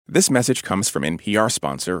This message comes from NPR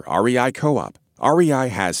sponsor REI Co-op. REI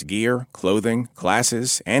has gear, clothing,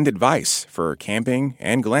 classes, and advice for camping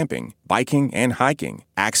and glamping, biking and hiking,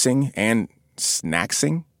 axing and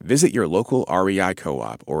snacksing. Visit your local REI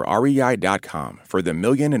Co-op or rei.com for the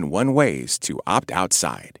 1,000,001 ways to opt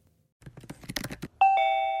outside.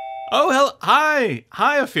 Oh, hello. Hi,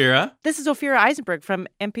 Ophira. This is Ophira Eisenberg from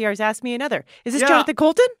NPR's Ask Me Another. Is this Jonathan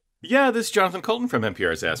Colton? Yeah, this is Jonathan Colton from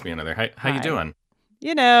NPR's Ask Me Another. How you doing?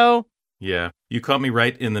 You know. Yeah, you caught me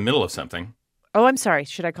right in the middle of something. Oh, I'm sorry.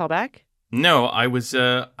 Should I call back? No, I was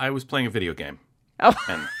playing a video game. Oh.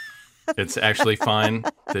 And it's actually fine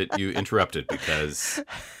that you interrupted because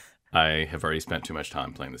I have already spent too much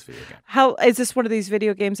time playing this video game. How is this one of these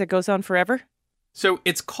video games that goes on forever? So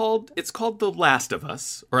it's called The Last of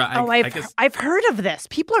Us. Or I guess I've heard of this.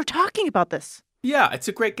 People are talking about this. Yeah, it's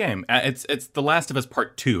a great game. It's The Last of Us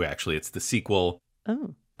Part 2, actually. It's the sequel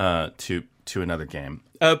to another game.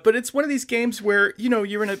 But it's one of these games where, you know,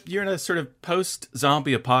 you're in a sort of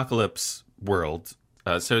post-zombie apocalypse world.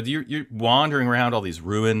 So you're wandering around all these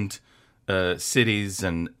ruined cities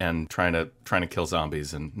and trying to kill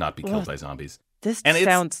zombies and not be killed by zombies. This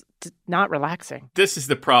sounds not relaxing. This is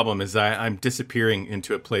the problem, is I'm disappearing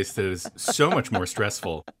into a place that is so much more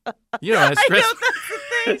stressful. You know, as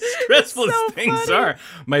stressful so as things funny. are,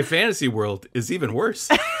 my fantasy world is even worse.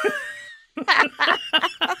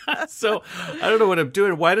 So I don't know what I'm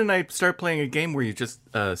doing. Why didn't I start playing a game where you just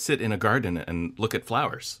sit in a garden and look at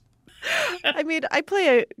flowers? I mean, I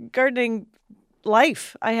play a gardening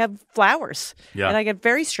life. I have flowers. Yeah. And I get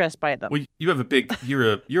very stressed by them. Well, you have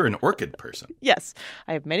you're an orchid person. Yes.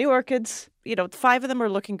 I have many orchids. You know, 5 of them are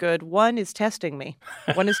looking good. One is testing me.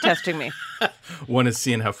 One is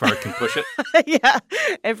seeing how far it can push it. Yeah.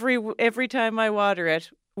 Every time I water it,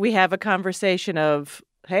 we have a conversation of,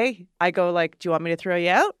 hey, I go like, do you want me to throw you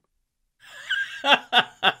out?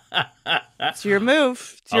 It's your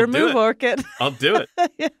move. It's your move, orchid. I'll do it.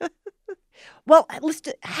 Yeah. Well,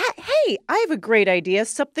 hey, I have a great idea.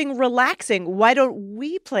 Something relaxing. Why don't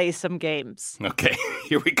we play some games? Okay,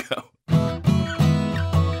 here we go.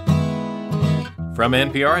 From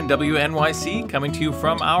NPR and WNYC, coming to you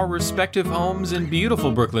from our respective homes in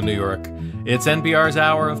beautiful Brooklyn, New York, it's NPR's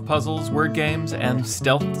hour of puzzles, word games, and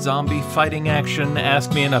stealth zombie fighting action.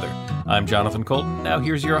 Ask Me Another. I'm Jonathan Colton. Now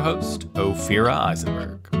here's your host, Ophira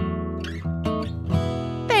Eisenberg.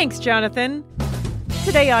 Thanks, Jonathan.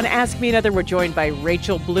 Today on Ask Me Another, we're joined by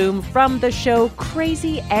Rachel Bloom from the show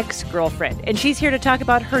Crazy Ex-Girlfriend. And she's here to talk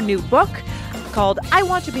about her new book called I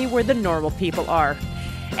Want to Be Where the Normal People Are.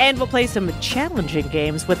 And we'll play some challenging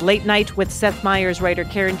games with Late Night with Seth Meyers writer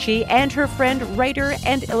Karen Chee and her friend, writer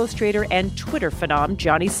and illustrator and Twitter phenom,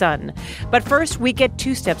 Jonny Sun. But first, we get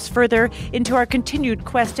 2 steps further into our continued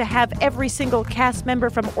quest to have every single cast member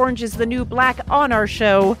from Orange is the New Black on our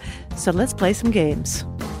show. So let's play some games.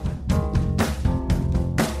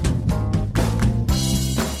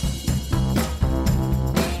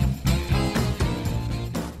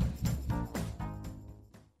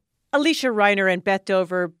 Alysia, Reiner, and Beth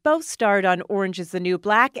Dover both starred on Orange is the New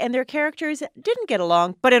Black, and their characters didn't get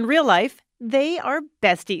along, but in real life, they are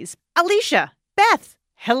besties. Alysia, Beth,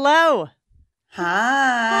 hello.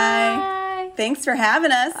 Hi. Thanks for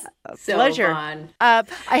having us. Pleasure. Fun.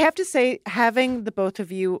 I have to say, having the both of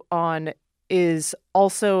you on is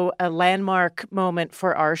also a landmark moment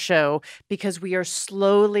for our show because we are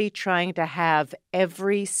slowly trying to have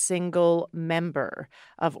every single member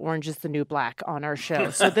of Orange is the New Black on our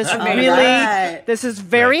show. So this this is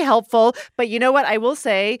very helpful. But you know what? I will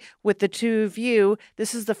say with the two of you,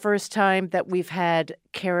 this is the first time that we've had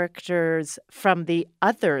characters from the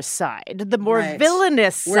other side, the more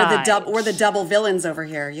villainous side. We're the double villains over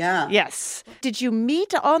here. Yeah. Yes. Did you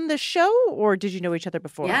meet on the show or did you know each other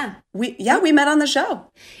before? Yeah. We met on the show.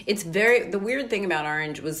 It's the weird thing about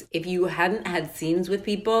Orange was if you hadn't had scenes with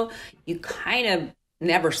people, you kind of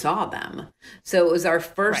never saw them. So it was our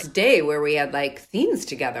first day where we had like scenes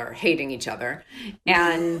together, hating each other.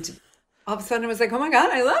 And all of a sudden it was like, oh my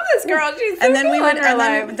God, I love this girl. She's so then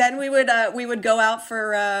we would go out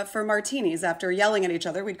for martinis after yelling at each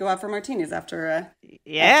other. We'd go out for martinis after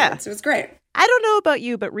afterwards. It was great. I don't know about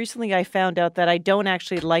you, but recently I found out that I don't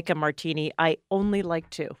actually like a martini. I only like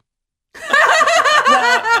 2.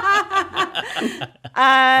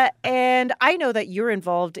 And I know that you're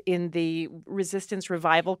involved in the Resistance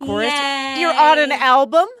Revival Chorus. Yay. You're on an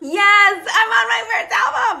album? Yes, I'm on my first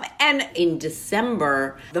album. And in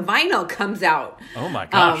December, the vinyl comes out. Oh my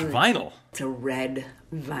gosh, vinyl. It's a red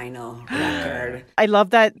vinyl record. I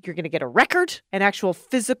love that you're going to get a record, an actual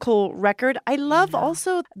physical record. I love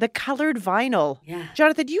also the colored vinyl. Yeah.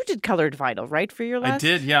 Jonathan, you did colored vinyl, right, for your last? I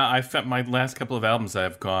did, yeah. I found my last couple of albums,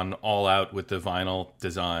 I've gone all out with the vinyl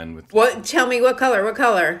design. What? Tell me what color? What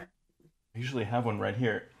color? I usually have one right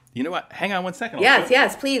here. You know what? Hang on one second.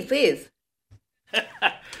 Yes, please.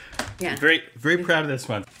 Yeah. Very, very proud of this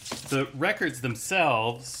one. The records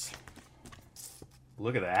themselves...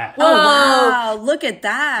 Look at that. Oh, wow. Look at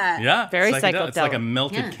that. Yeah. Very psychedelic. psychedelic. It's like a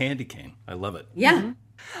melted candy cane. I love it. Yeah. Mm-hmm.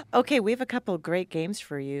 Okay, we have a couple of great games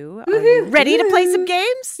for you. Are you ready to play some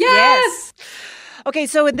games? Yes. Okay,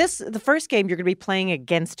 so in the first game, you're going to be playing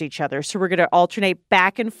against each other. So we're going to alternate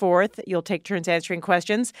back and forth. You'll take turns answering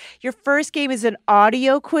questions. Your first game is an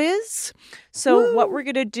audio quiz. So what we're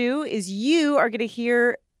going to do is you are going to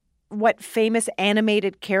hear what famous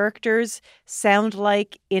animated characters sound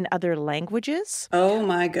like in other languages. Oh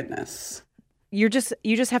my goodness. You just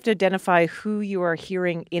have to identify who you are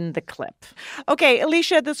hearing in the clip. Okay,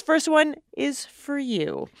 Alysia, this first one is for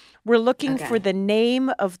you. We're looking for the name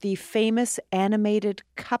of the famous animated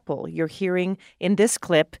couple you're hearing in this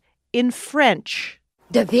clip in French.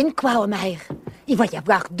 Devine quoi, Homer? Il va y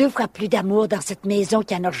avoir 2 fois plus d'amour dans cette maison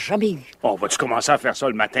qu'il n'y en a jamais eu. On va-tu commencer à faire ça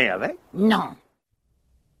le matin avec? Non.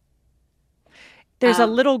 There's a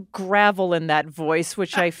little gravel in that voice,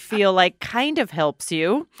 which I feel like kind of helps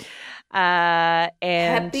you. And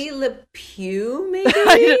Pepe Le Pew, maybe?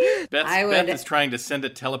 Beth is trying to send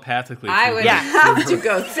it telepathically. I would have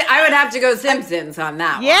to go Simpsons on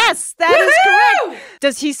that one. Yes, that is correct.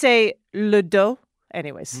 Does he say le dos?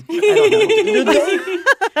 Anyways, I don't know.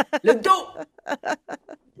 Le dos.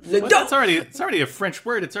 Well, it's already a French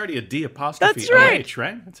word. It's already a D apostrophe That's right. OH,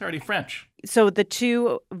 right? It's already French. So the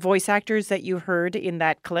two voice actors that you heard in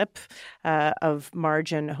that clip of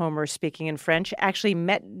Marge and Homer speaking in French actually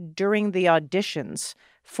met during the auditions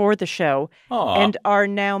for the show and are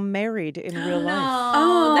now married in real life.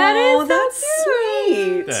 Oh, that's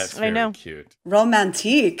sweet. That's very cute.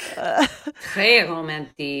 Romantique. Très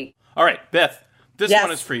romantique. All right, Beth, this one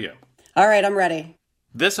is for you. All right, I'm ready.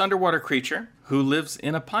 This underwater creature who lives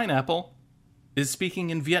in a pineapple is speaking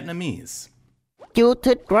in Vietnamese. Chú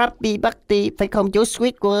thích Krabby Patty phải không chú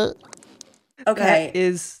Squidward? Okay.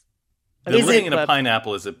 Living in a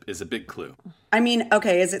pineapple is a big clue. I mean,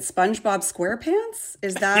 okay, is it SpongeBob SquarePants?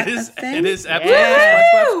 Is that a thing? It is absolutely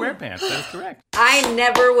SpongeBob SquarePants. That is correct. I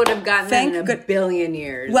never would have gotten that in a billion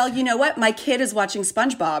years. Well, you know what? My kid is watching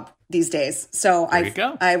SpongeBob these days. So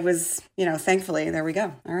I was, thankfully, there we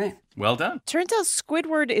go. All right. Well done. Turns out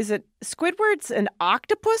Squidward's an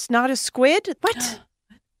octopus, not a squid? What?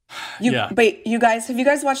 Wait, you guys, have you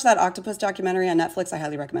guys watched that octopus documentary on Netflix? I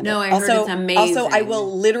highly recommend it. No, I heard it's amazing. Also, I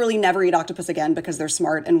will literally never eat octopus again because they're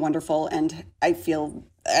smart and wonderful, and I feel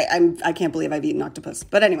I can't believe I've eaten octopus.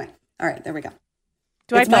 But anyway, all right, there we go.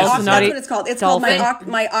 That's what it's called. It's dolphin? called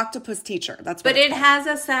my octopus teacher. That's what But it has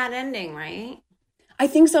a sad ending, right? I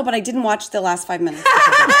think so, but I didn't watch the last 5 minutes.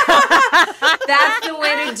 That's the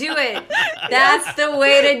way to do it. That's the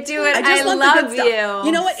way to do it. I love you.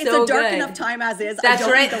 You know what? It's so a dark good. enough time as is. That's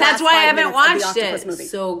right. That's why I haven't watched it. Movie.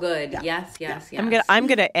 So good. Yeah. Yes. I'm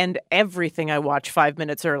gonna end everything I watch 5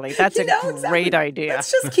 minutes early. That's a great idea. Let's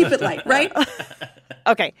just keep it light, right?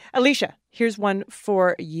 Okay, Alysia, here's one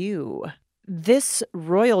for you. This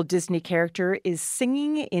royal Disney character is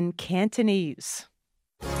singing in Cantonese.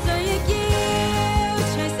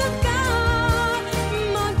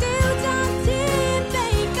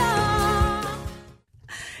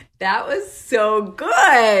 That was so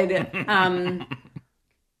good.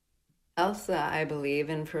 Elsa, I believe,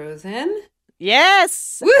 in Frozen.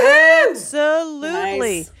 Yes, Woohoo!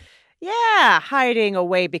 Absolutely. Nice. Yeah, hiding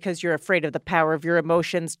away because you're afraid of the power of your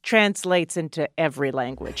emotions translates into every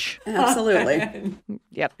language. Absolutely.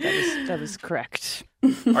 Yep, that was correct.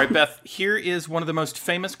 All right, Beth, here is one of the most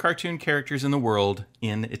famous cartoon characters in the world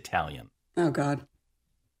in Italian. Oh, God.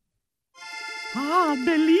 Ah,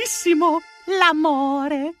 bellissimo,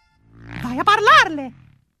 l'amore. Vai a parlarle.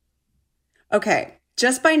 Okay.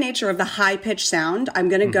 Just by nature of the high-pitched sound, I'm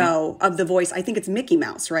going to go of the voice. I think it's Mickey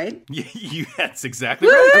Mouse, right? That's exactly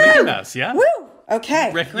right. Mickey Mouse, yeah. Woo! Okay,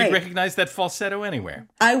 You'd recognize that falsetto anywhere.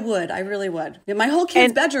 I would. I really would. My whole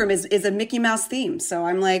kid's bedroom is a Mickey Mouse theme, so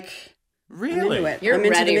I'm like, really? I'm into it. You're I'm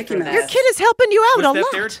into ready the Mickey for Mouse. this. Your kid is helping you out Was a that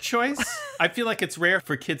lot. their choice? I feel like it's rare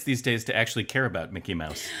for kids these days to actually care about Mickey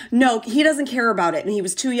Mouse. No, he doesn't care about it, and he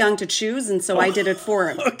was too young to choose, and so I did it for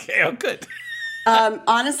him. Okay, good.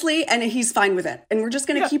 Honestly, and he's fine with it. And we're just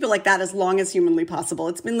going to keep it like that as long as humanly possible.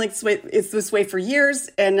 It's been like it's this way for years,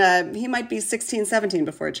 and he might be 16, 17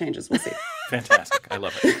 before it changes. We'll see. Fantastic. I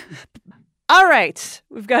love it. All right.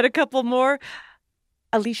 We've got a couple more.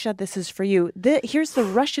 Alysia, this is for you. Here's the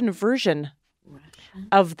Russian version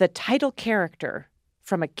of the title character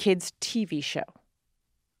from a kid's TV show.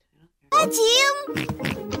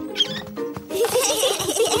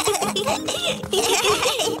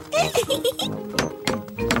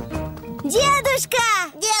 Девушка.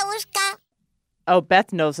 Oh,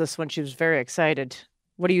 Beth knows this one. She was very excited.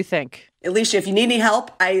 What do you think? Alysia, if you need any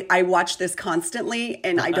help, I watch this constantly,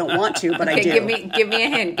 and I don't want to, but I do. Give me a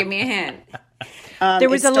hint. Give me a hint. There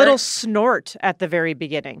was a little snort at the very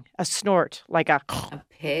beginning. A snort, like a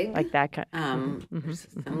pig, like that kind.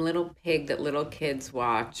 Some little pig that little kids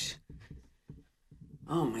watch.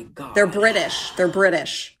 Oh my God! They're British.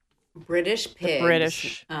 British pigs.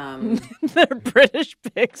 British. They're British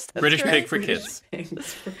pigs. British pig for kids.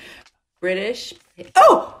 British.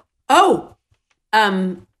 Peppa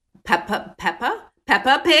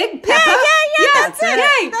Pig. Yeah. That's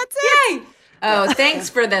it. That's it. Oh, thanks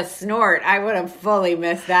for the snort. I would have fully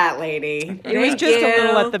missed that, lady. It was just a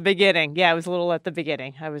little at the beginning. Yeah, it was a little at the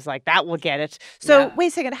beginning. I was like, that will get it. So wait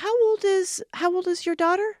a second. How old is your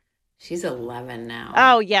daughter? She's 11 now.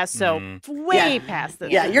 Oh, yeah. So way past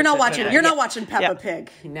this. Yeah, you're not watching Peppa Pig.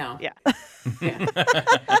 No. Yeah.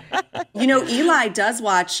 Eli does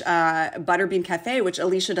watch Butterbean Cafe, which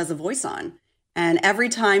Alysia does a voice on. And every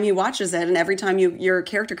time he watches it and every time your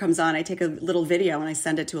character comes on, I take a little video and I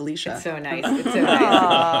send it to Alysia. It's so nice.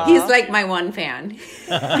 He's like my one fan.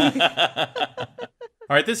 All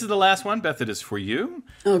right, this is the last one. Beth, it is for you.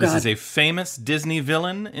 Oh, God. This is a famous Disney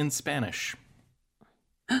villain in Spanish.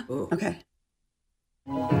 Okay.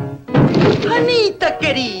 Anita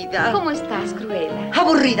querida. ¿Cómo estás, Cruella?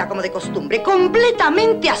 Aburrida como de costumbre,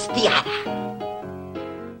 completamente hastiada.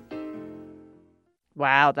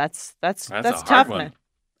 Wow, that's a tough, hard one. man.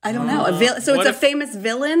 I don't know. It's a famous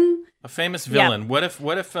villain? A famous villain. Yeah.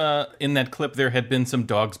 What if in that clip there had been some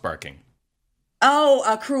dogs barking? Oh,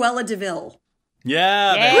 Cruella de Vil.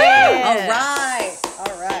 Yeah. Yes.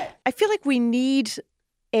 All right. I feel like we need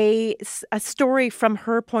a story from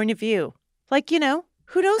her point of view. Like, who knows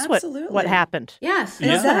what happened? Yes. Who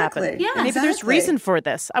knows what Exactly. happened? Yeah, Maybe there's reason for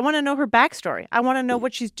this. I want to know her backstory. I want to know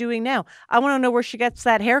what she's doing now. I want to know where she gets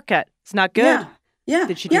that haircut. It's not good. Yeah.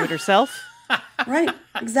 Did she do it herself? Right.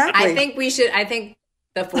 Exactly. I think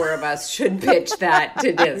the four of us should pitch that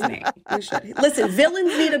to Disney. We should. Listen,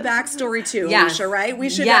 villains need a backstory too, Alysia, right? We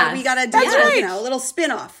should. Yes. We got to do a little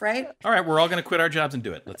spin-off, right? All right, we're all going to quit our jobs and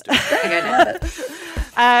do it. Let's do it.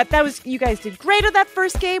 You guys did great on that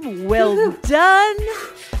first game. Well done.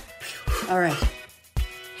 All right.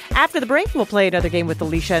 After the break, we'll play another game with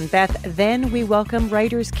Alysia and Beth. Then we welcome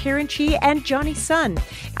writers Karen Chee and Jonny Sun.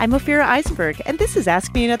 I'm Ophira Eisenberg, and this is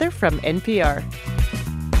Ask Me Another from NPR.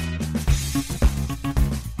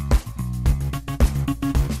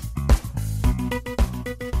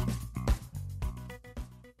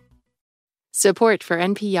 Support for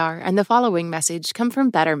NPR and the following message come from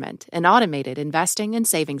Betterment, an automated investing and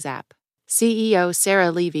savings app. CEO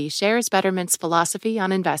Sarah Levy shares Betterment's philosophy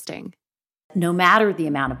on investing. No matter the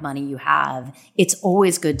amount of money you have, it's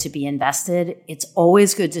always good to be invested. It's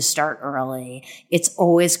always good to start early. It's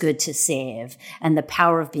always good to save. And the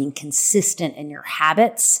power of being consistent in your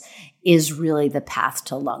habits is really the path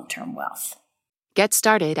to long-term wealth. Get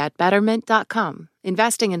started at Betterment.com.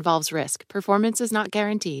 Investing involves risk. Performance is not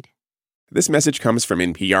guaranteed. This message comes from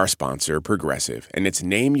NPR sponsor Progressive and its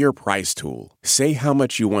Name Your Price tool. Say how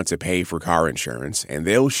much you want to pay for car insurance, and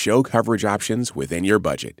they'll show coverage options within your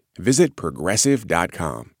budget. Visit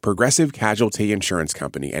Progressive.com. Progressive Casualty Insurance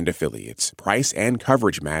Company and Affiliates. Price and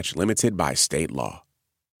coverage match limited by state law.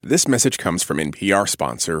 This message comes from NPR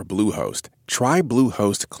sponsor Bluehost. Try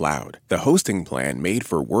Bluehost Cloud, the hosting plan made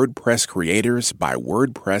for WordPress creators by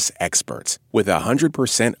WordPress experts. With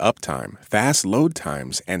 100% uptime, fast load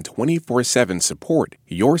times, and 24/7 support,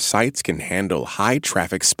 your sites can handle high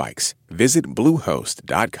traffic spikes. Visit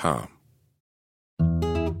Bluehost.com.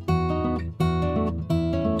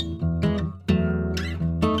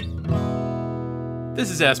 This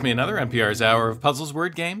is Ask Me Another, NPR's hour of puzzles,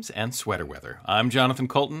 word games, and sweater weather. I'm Jonathan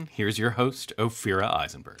Colton. Here's your host, Ophira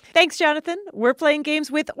Eisenberg. Thanks, Jonathan. We're playing games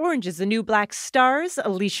with Orange is the New Black Stars,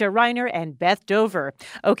 Alysia Reiner, and Beth Dover.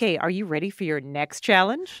 Okay, are you ready for your next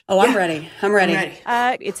challenge? Oh, I'm ready. I'm ready.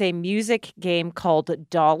 It's a music game called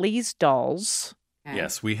Dolly's Dolls. Okay.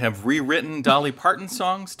 Yes, we have rewritten Dolly Parton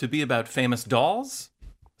songs to be about famous dolls.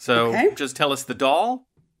 So just tell us the doll,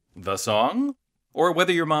 the song, or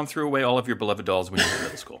whether your mom threw away all of your beloved dolls when you were in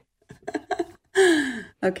middle school.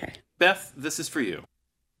 Okay. Beth, this is for you.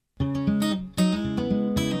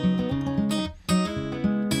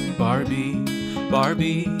 Barbie,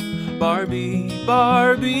 Barbie, Barbie,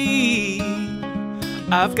 Barbie.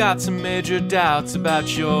 I've got some major doubts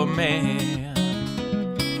about your man.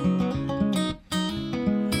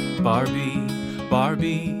 Barbie,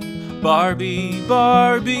 Barbie, Barbie,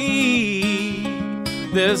 Barbie.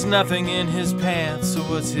 There's nothing in his pants, so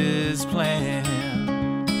what's his plan?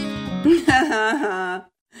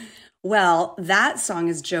 Well, that song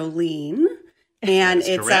is Jolene, and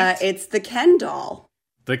it's the Ken doll.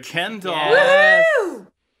 The Ken doll. Yes. Woo!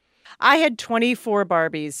 I had 24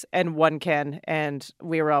 Barbies and one Ken, and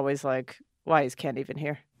we were always like, why is Ken even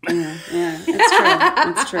here? Yeah, it's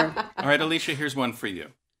true. It's true. All right, Alysia, here's one for you.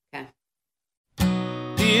 Okay.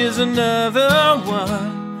 Here's another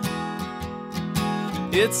one.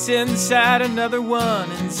 It's inside another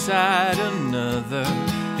one, inside another.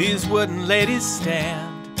 These wooden ladies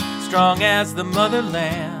stand, strong as the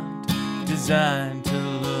motherland, designed to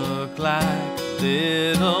look like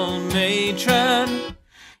little matron.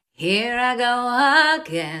 Here I go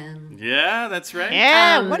again. Yeah, that's right.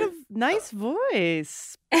 Yeah, what a nice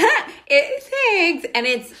voice. Thanks. And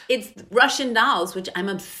it's Russian dolls, which I'm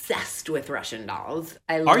obsessed with Russian dolls.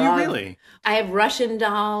 Are you really? I have Russian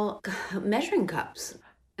doll measuring cups.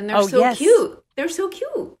 And they're cute. They're so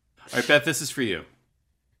cute. All right, Beth, this is for you.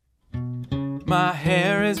 My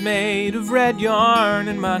hair is made of red yarn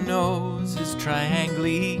and my nose is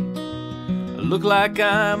triangly. I look like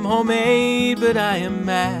I'm homemade, but I am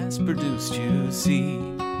mass-produced, you see.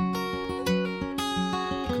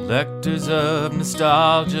 Collectors of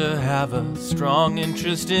nostalgia have a strong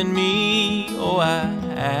interest in me. Oh, I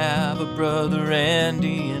have a brother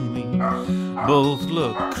Andy and we both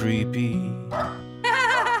look creepy.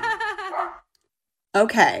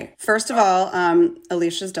 Okay, first of all,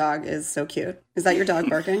 Alicia's dog is so cute. Is that your dog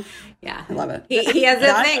barking? Yeah, I love it. He has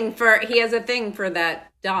a thing for that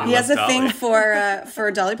dog. He has a thing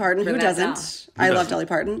for Dolly Parton. Who doesn't? I love Dolly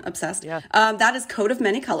Parton. Obsessed. Yeah. That is Coat of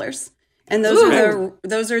Many Colors, and those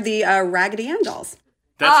are the Raggedy Ann dolls.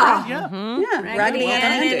 That's right. Yeah. Mm-hmm. Yeah. Raggedy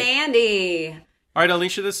Ann and Andy. All right,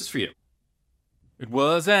 Alysia, this is for you. It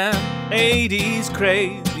was an 80s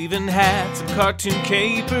craze, even had some cartoon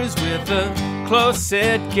capers with a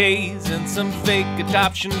close-set gaze and some fake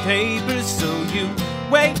adoption papers. So you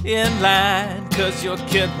wait in line, 'cause your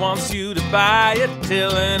kid wants you to buy it,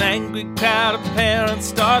 till an angry crowd of parents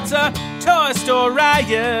starts a toy store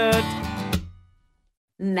riot.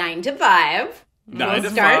 9 to 5. We'll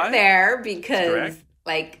start there because,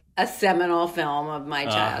 a seminal film of my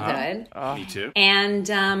childhood. Me too. And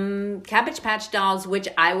Cabbage Patch Dolls, which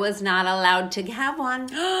I was not allowed to have one.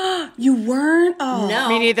 You weren't? Oh, no.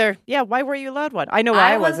 Me neither. Yeah, why were you allowed one? I know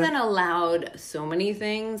why I wasn't. I wasn't allowed so many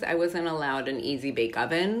things. I wasn't allowed an Easy Bake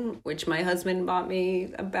Oven, which my husband bought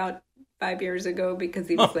me about 5 years ago because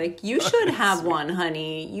he was like, you should have one,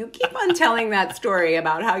 honey. You keep on telling that story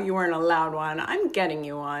about how you weren't allowed one. I'm getting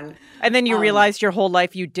you one. And then you realized your whole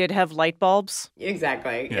life you did have light bulbs.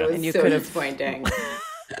 Exactly. Yeah. It was so disappointing.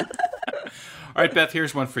 All right, Beth,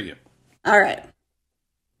 here's one for you. All right.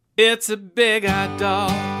 It's a big-eyed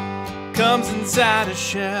doll, comes inside a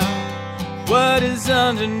shell. What is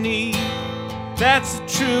underneath? That's the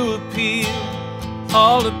true appeal.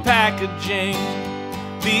 All the packaging,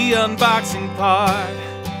 the unboxing part,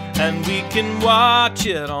 and we can watch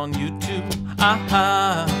it on YouTube.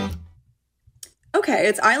 Okay,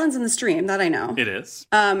 it's Islands in the Stream, that I know. It is.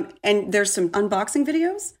 And there's some unboxing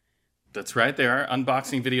videos? That's right, they are.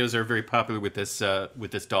 Unboxing videos are very popular with this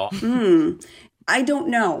doll. I don't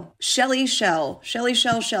know. Shelly Shell Shells.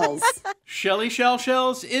 Shelly Shell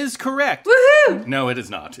Shells is correct. Woohoo! No, it is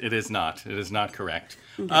not. It is not. It is not correct.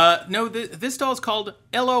 No, this doll is called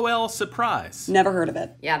LOL Surprise. Never heard of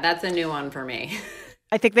it. Yeah, that's a new one for me.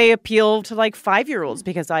 I think they appeal to 5-year-olds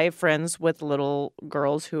because I have friends with little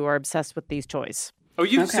girls who are obsessed with these toys. Oh,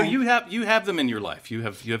 so you have them in your life. You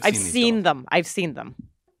have seen I've these seen dolls. them. I've seen them.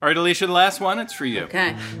 All right, Alysia, the last one. It's for you.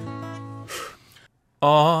 Okay.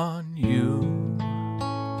 On you,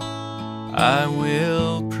 I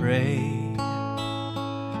will pray.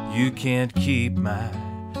 You can't keep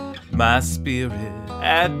my spirit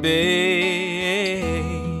at bay.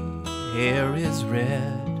 Hair is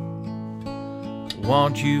red.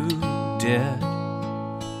 Want you dead.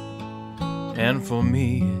 And for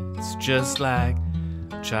me, it's just like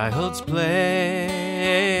child's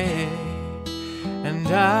play. And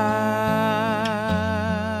I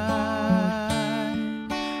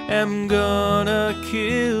am gonna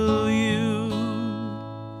kill you.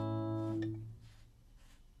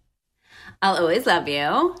 I'll always love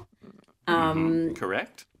you.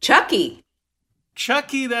 Correct. Chucky,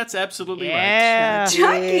 that's absolutely right.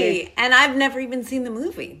 Chucky. And I've never even seen the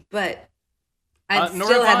movie, but I Nor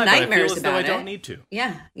still have have I, nightmares but I feel as though about I don't it. need to.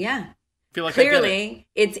 Yeah. feel like clearly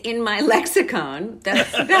it's in my lexicon.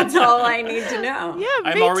 That's all I need to know. Yeah,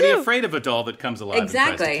 I'm already afraid of a doll that comes alive and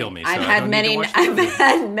tries to kill me. So I've had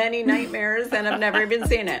many nightmares and I've never even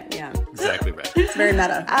seen it. Yeah, exactly right. It's very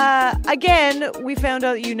meta. Again, we found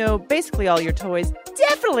out you know basically all your toys.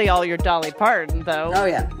 Definitely all your Dolly Parton, though. Oh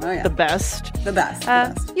yeah. The best. The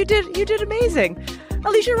best. You did amazing.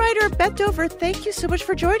 Alysia, Reiner, Beth Dover, thank you so much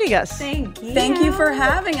for joining us. Thank you. Thank you for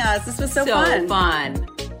having us. This was so fun.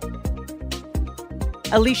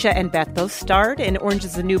 Alysia and Beth both starred in Orange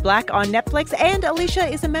is the New Black on Netflix, and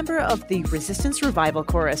Alysia is a member of the Resistance Revival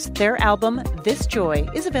Chorus. Their album, This Joy,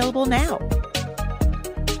 is available now.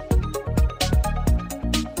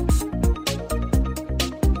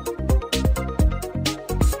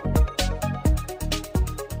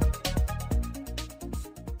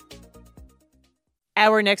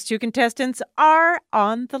 Our next two contestants are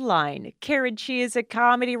on the line. Karen Chee is a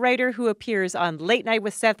comedy writer who appears on Late Night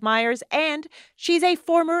with Seth Meyers, and she's a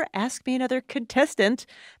former Ask Me Another contestant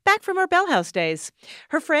back from her Bell House days.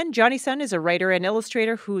 Her friend Jonny Sun is a writer and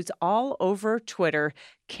illustrator who's all over Twitter.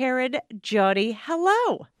 Karen, Jonny,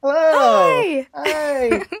 hello. Hello.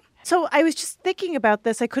 Hi. So I was just thinking about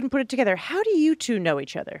this. I couldn't put it together. How do you two know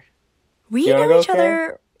each other? We know each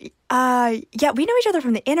other... yeah, we know each other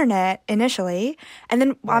from the internet initially, and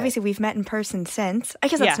then obviously we've met in person since. I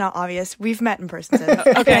guess that's not obvious. We've met in person since.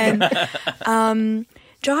 Okay. And,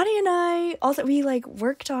 Jonny and I also, we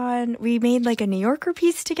made like a New Yorker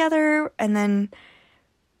piece together, and then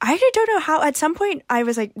I actually don't know how, at some point I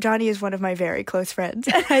was like, Jonny is one of my very close friends,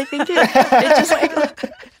 and I think it just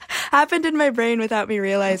like happened in my brain without me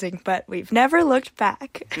realizing, but we've never looked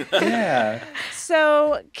back. Yeah.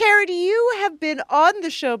 So, Karen, you have been on the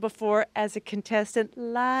show before as a contestant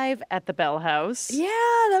live at the Bell House. Yeah,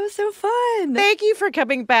 that was so fun. Thank you for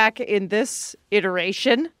coming back in this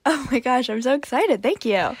iteration. Oh my gosh, I'm so excited. Thank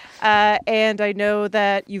you. And I know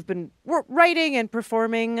that you've been writing and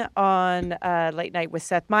performing on Late Night with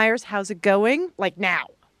Seth Meyers. How's it going? Like now?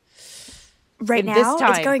 Right now?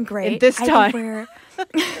 It's going great. In this time.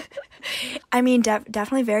 I mean,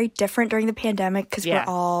 definitely very different during the pandemic because we're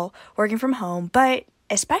all working from home, but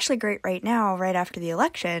especially great right now, right after the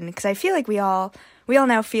election, because I feel like we all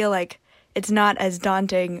now feel like it's not as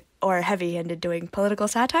daunting or heavy-handed doing political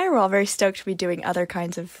satire. We're all very stoked to be doing other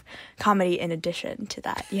kinds of comedy in addition to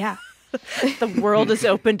that. Yeah. The world has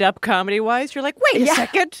opened up comedy-wise. You're like, wait a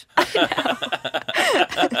second.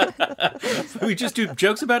 We just do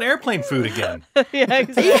jokes about airplane food again. Yeah,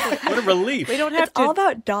 exactly. What a relief. We don't have it's all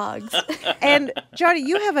about dogs. And, Jonny,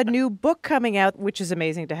 you have a new book coming out, which is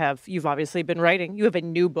amazing to have. You've obviously been writing. You have a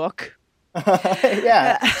new book.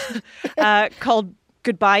 Called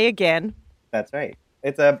Goodbye Again. That's right.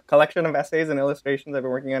 It's a collection of essays and illustrations. I've been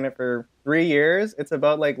working on it for 3 years. It's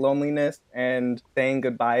about like loneliness and saying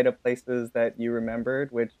goodbye to places that you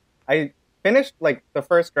remembered, which I finished like the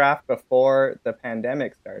first draft before the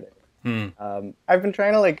pandemic started. I've been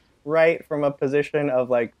trying to like write from a position of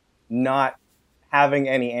like not having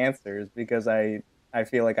any answers because I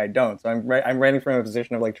feel like I don't. So I'm writing from a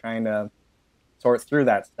position of like trying to sort through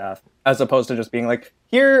that stuff as opposed to just being like,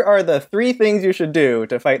 here are the 3 things you should do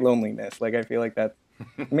to fight loneliness. Like I feel like that's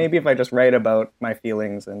maybe if I just write about my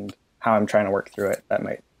feelings and how I'm trying to work through it, that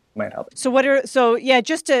might help.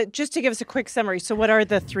 Just to give us a quick summary. So what are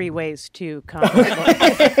the 3 ways to combat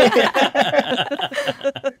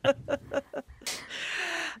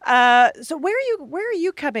so where are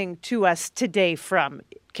you coming to us today from,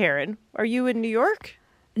 Karen? Are you in New York?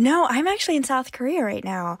 No, I'm actually in South Korea right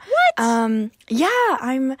now. What? Yeah,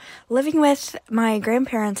 I'm living with my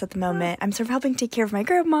grandparents at the moment. I'm sort of helping take care of my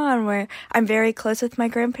grandma, and I'm very close with my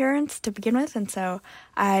grandparents to begin with, and so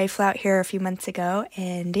I flew out here a few months ago,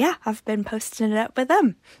 and yeah, I've been posting it up with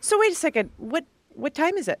them. So wait a second, what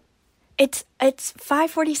time is it? It's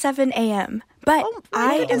 5:47 a.m. But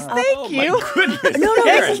thank you. My goodness, no,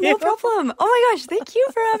 this is no problem. Oh my gosh, thank you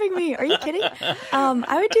for having me. Are you kidding?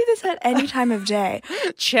 I would do this at any time of day.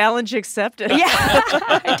 Challenge accepted. Yeah,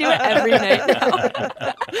 I do it every night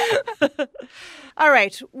now. All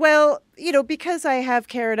right. Well, because I have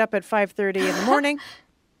Karen up at 5:30 in the morning,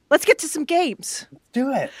 let's get to some games. Let's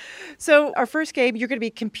do it. So our first game, you're going to be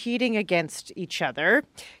competing against each other.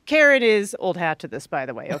 Karen is old hat to this, by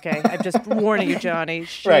the way, okay? I'm just warning you, Jonny.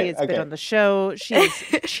 She has been on the show. She has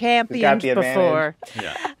championed before.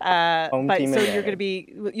 Yeah.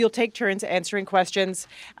 You'll take turns answering questions.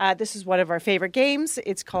 This is one of our favorite games.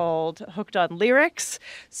 It's called Hooked on Lyrics.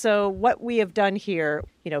 So what we have done here,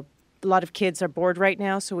 a lot of kids are bored right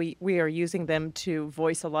now, so we are using them to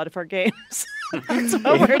voice a lot of our games. That's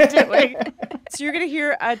what we're doing. So you're going to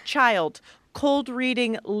hear a child cold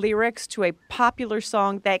reading lyrics to a popular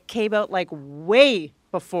song that came out like way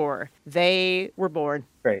before they were born.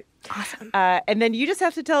 Great. Awesome. And then you just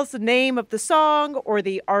have to tell us the name of the song or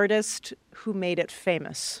the artist who made it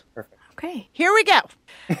famous. Perfect. Okay. Here we go.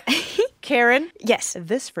 Karen. Yes.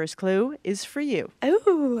 This first clue is for you.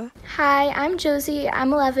 Ooh. Hi, I'm Josie.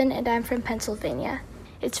 I'm 11 and I'm from Pennsylvania.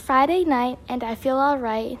 It's Friday night and I feel all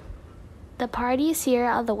right. The party is here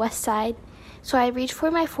on the west side, so I reach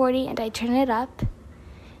for my 40 and I turn it up.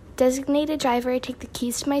 Designated driver, take the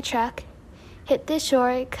keys to my truck. Hit the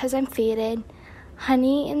shore 'cause I'm faded.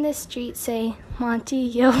 Honey in the street say, Monty,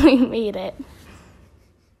 yo, we made it.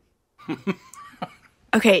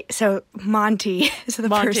 Okay, so Monty is the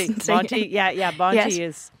person saying Monty, it. yeah. Monty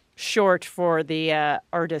is short for the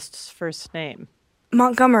artist's first name.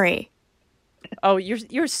 Montgomery. Oh,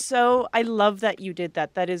 you're so... I love that you did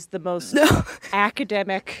that. That is the most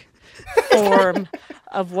academic form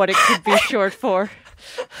of what it could be short for.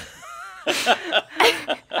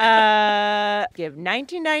 Give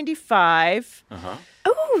 1995.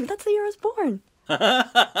 Oh, that's the year I was born.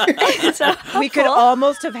 So we could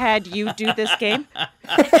almost have had you do this game.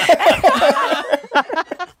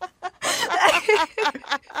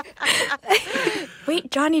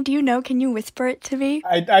 Wait, Johnny, do you know? Can you whisper it to me?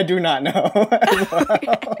 I do not know.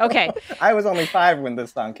 Okay. I was only 5 when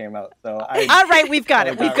this song came out, so all right, we've got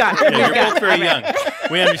it. We've got it. Yeah, you're both very young.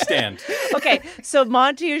 We understand. Okay, so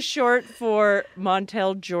Monty is short for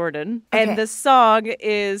Montel Jordan, and the song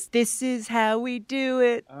is "This Is How We Do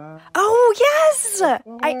It." Oh, yes!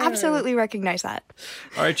 I absolutely recognize that.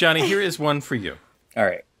 All right, Johnny, here is one for you. All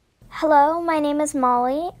right. Hello, my name is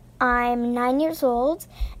Molly. I'm 9 years old,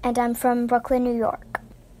 and I'm from Brooklyn, New York.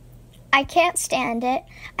 I can't stand it.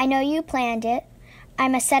 I know you planned it.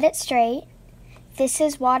 I'ma set it straight. This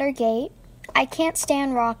is Watergate. I can't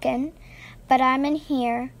stand rockin', but I'm in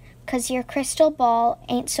here 'cause your crystal ball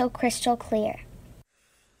ain't so crystal clear.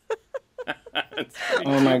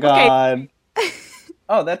 Oh my God.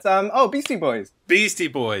 Oh, that's Beastie Boys. Beastie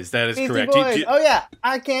Boys, that is Beastie correct. Boys. Oh yeah,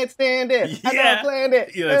 I can't stand it. I don't planned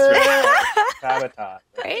it. Yeah, that's right. Sabotage.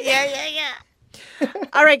 Right? Yeah.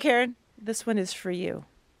 All right, Karen, this one is for you.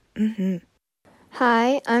 Mm-hmm.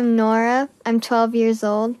 Hi, I'm Nora. I'm 12 years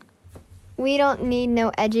old. We don't need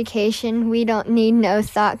no education. We don't need no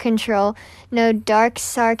thought control. No dark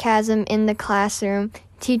sarcasm in the classroom.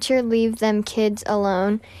 Teacher, leave them kids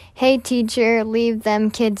alone. Hey, teacher, leave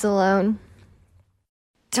them kids alone.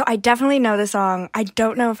 So I definitely know the song. I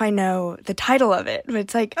don't know if I know the title of it, but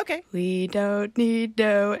it's like, okay, we don't need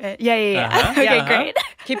no... Yeah. Okay, great.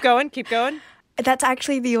 Keep going. That's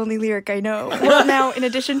actually the only lyric I know. Well, now, in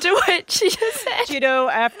addition to what she just said. You know,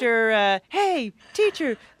 after, hey,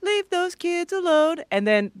 teacher, leave those kids alone. And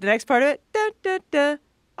then the next part of it, da, da, da.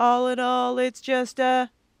 All in all, it's just a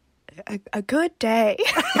good day.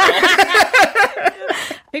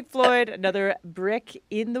 Pink Floyd, another brick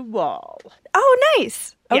in the wall. Oh,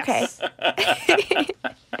 nice. Okay. Yes.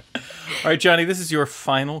 All right, Johnny, this is your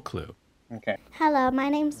final clue. Okay. Hello, my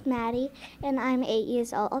name's Maddie, and I'm 8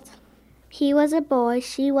 years old. He was a boy,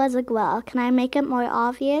 she was a girl. Can I make it more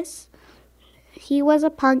obvious? He was a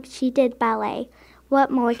punk, she did ballet.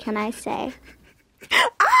 What more can I say?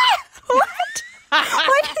 What?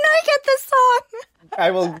 Why didn't I get this song?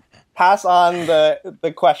 I will pass on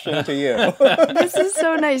the question to you. This is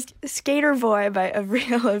so nice. Skater Boy by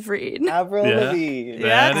Avril Lavigne. Avril Lavigne.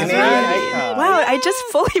 Yeah, that's right. Wow, I just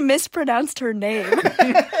fully mispronounced her name.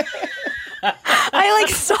 I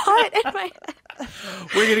saw it in my head.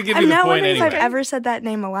 We're going to give you I'm the now point wondering anyway. if I've ever said that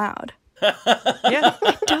name aloud. Yeah.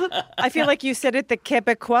 I feel like you said it the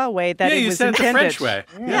Quebecois way that it was said intended. it the French way.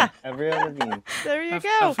 Yeah. Avril Lavigne. There you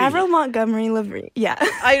go. Avril Montgomery Lavigne. Yeah.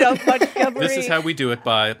 I know, Montgomery. This is How We Do It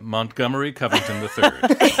by Montgomery Covington III.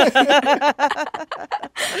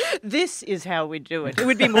 This is how we do it. It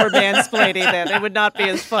would be more mansplaining then. It would not be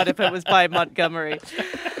as fun if it was by Montgomery.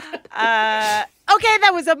 Okay,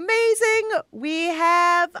 that was amazing. We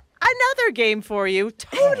have another game for you,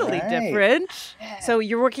 totally different. So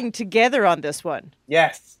you're working together on this one.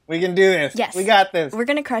 Yes, we can do this. Yes. We got this. We're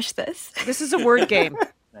going to crush this. This is a word game.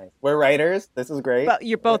 Nice. We're writers. This is great. But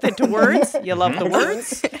you're both into words. You love the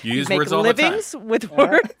words. You use make words all the time. livings with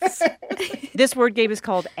words. This word game is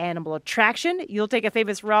called Animal Attraction. You'll take a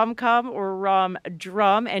famous rom-com or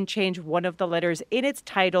rom-drum and change one of the letters in its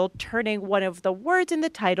title, turning one of the words in the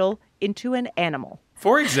title into an animal.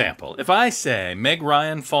 For example, if I say Meg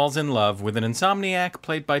Ryan falls in love with an insomniac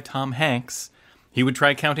played by Tom Hanks, he would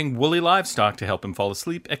try counting woolly livestock to help him fall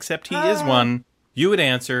asleep, except he is one. You would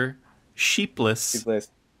answer sheepless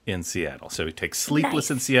in Seattle. So we take sleepless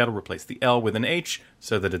in Seattle, replace the L with an H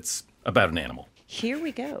so that it's about an animal. Here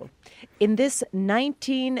we go. In this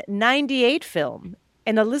 1998 film,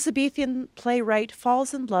 an Elizabethan playwright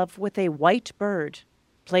falls in love with a white bird,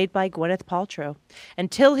 played by Gwyneth Paltrow,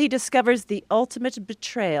 until he discovers the ultimate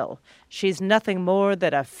betrayal. She's nothing more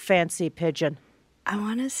than a fancy pigeon. I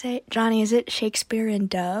want to say, Johnny, is it Shakespeare in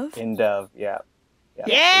Dove? In Dove, yeah.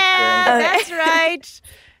 Yeah, that's right.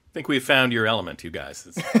 I think we found your element, you guys.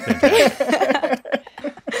 It's fantastic.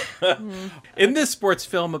 In this sports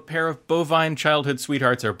film, a pair of bovine childhood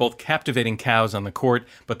sweethearts are both captivating cows on the court,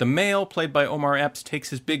 but the male, played by Omar Epps,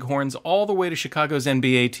 takes his bighorns all the way to Chicago's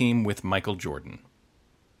NBA team with Michael Jordan.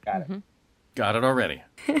 Got it. Got it already.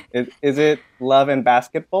 Is it Love and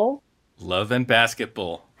Basketball? Love and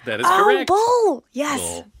Basketball. That is correct. Bull!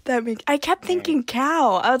 Yes. Bull. I kept thinking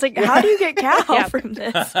cow. I was like, how do you get cow from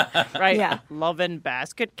this? Right. Yeah. Love and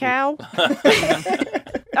basket cow.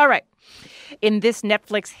 All right. In this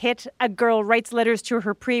Netflix hit, a girl writes letters to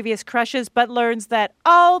her previous crushes but learns that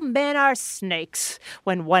all men are snakes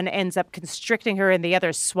when one ends up constricting her and the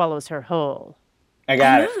other swallows her whole. I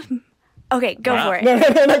got it. Okay, go for it. No,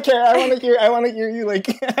 Karen, I want to hear you.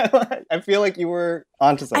 Like, I feel like you were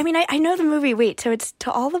onto something. I mean, I know the movie. Wait, so it's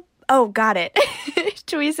to all the... Oh, got it.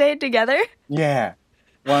 Should we say it together? Yeah.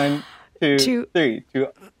 1, 2, 3.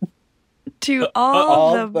 To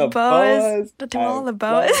all the boas. To all the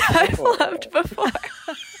boas I've loved before.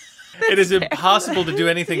 It is impossible to do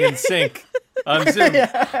anything in sync on Zoom. You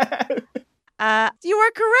are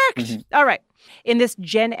correct. All right. In this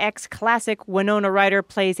Gen X classic, Winona Ryder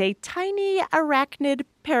plays a tiny arachnid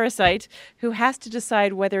parasite who has to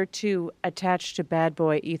decide whether to attach to bad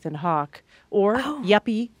boy Ethan Hawke or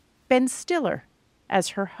yuppie Ben Stiller as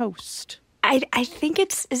her host. I think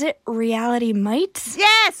is it Reality Mites?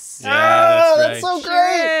 Yes! Yeah, that's so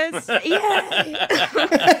great! Sure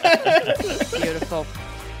is. Beautiful.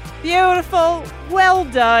 Beautiful. Well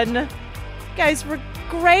done. Guys, we're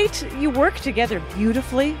great. You work together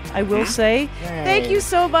beautifully, I will say. Yay. Thank you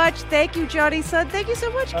so much. Thank you, Jonny Sun. Thank you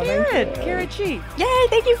so much, Karen. Karen Chee. Yay,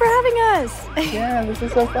 thank you for having us. Yeah, this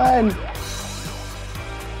is so fun.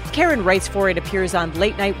 Karen writes for and appears on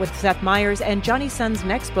Late Night with Seth Meyers, and Jonny Sun's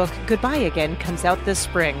next book, Goodbye Again, comes out this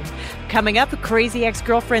spring. Coming up, Crazy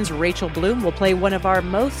Ex-Girlfriend's Rachel Bloom will play one of our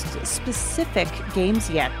most specific games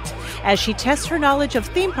yet, as she tests her knowledge of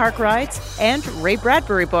theme park rides and Ray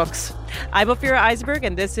Bradbury books. I'm Ophira Eisenberg,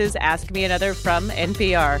 and this is Ask Me Another from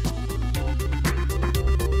NPR.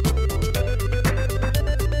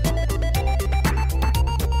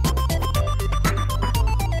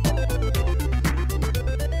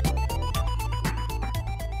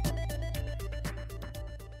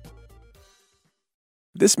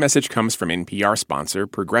 This message comes from NPR sponsor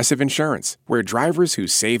Progressive Insurance, where drivers who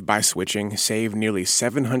save by switching save nearly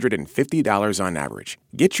 $750 on average.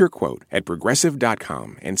 Get your quote at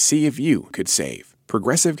Progressive.com and see if you could save.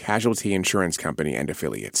 Progressive Casualty Insurance Company and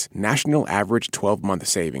Affiliates. National average 12-month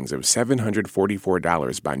savings of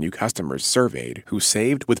 $744 by new customers surveyed who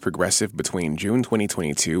saved with Progressive between June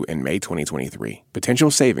 2022 and May 2023.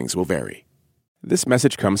 Potential savings will vary. This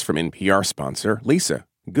message comes from NPR sponsor Leesa.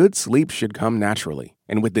 Good sleep should come naturally,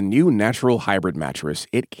 and with the new Natural Hybrid mattress,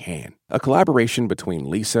 it can. A collaboration between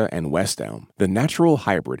Leesa and West Elm, the Natural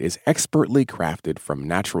Hybrid is expertly crafted from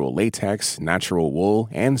natural latex, natural wool,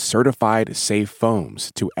 and certified safe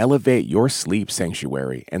foams to elevate your sleep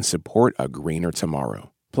sanctuary and support a greener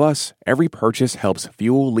tomorrow. Plus, every purchase helps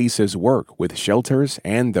fuel Leesa's work with shelters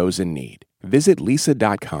and those in need. Visit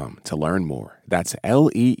Leesa.com to learn more. That's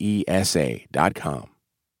LEESA.com.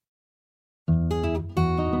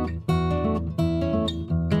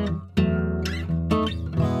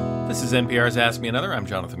 This is NPR's Ask Me Another. I'm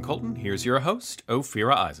Jonathan Colton. Here's your host,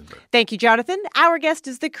 Ophira Eisenberg. Thank you, Jonathan. Our guest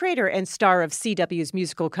is the creator and star of CW's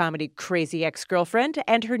musical comedy Crazy Ex-Girlfriend,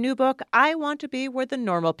 and her new book, I Want to Be Where the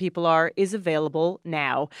Normal People Are, is available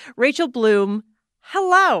now. Rachel Bloom,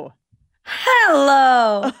 hello.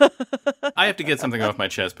 Hello. I have to get something off my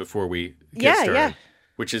chest before we get started,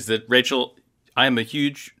 which is that, Rachel, I am a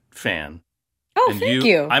huge fan. Oh, and thank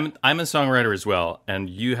you. I'm a songwriter as well, and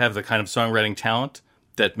you have the kind of songwriting talent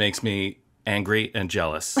that makes me angry and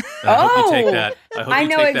jealous. And I hope you take that. I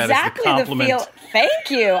know exactly the feel.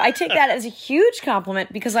 Thank you. I take that as a huge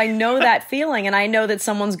compliment because I know that feeling, and I know that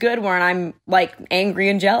someone's good when I'm like angry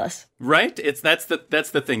and jealous. Right? That's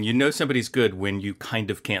the thing. You know somebody's good when you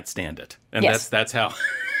kind of can't stand it, and that's how.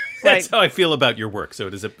 That's how I feel about your work. So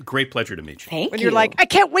it is a great pleasure to meet you. Thank you. When you're like, I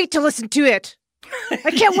can't wait to listen to it.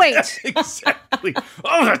 I can't wait. Exactly.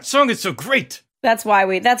 Oh, that song is so great. That's why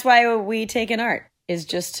we take an art. is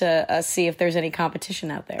just to see if there's any competition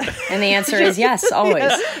out there. And the answer is yes, always.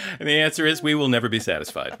 Yeah. And the answer is we will never be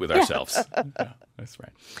satisfied with ourselves. Yeah, that's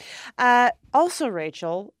right. Also,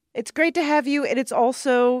 Rachel, it's great to have you. And it's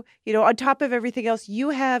also, on top of everything else, you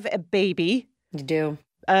have a baby. You do.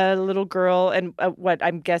 A little girl. And what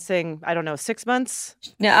I'm guessing, 6 months?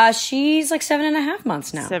 No, she's like 7.5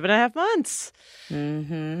 months now. 7.5 months.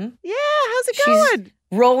 Mm-hmm. Yeah. How's it going?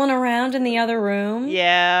 Rolling around in the other room.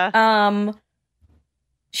 Yeah.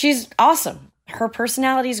 She's awesome. Her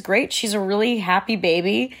personality is great. She's a really happy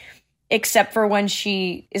baby, except for when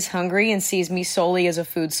she is hungry and sees me solely as a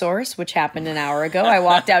food source, which happened an hour ago. I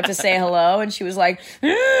walked out to say hello, and she was like,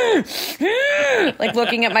 like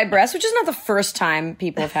looking at my breast, which is not the first time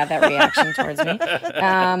people have had that reaction towards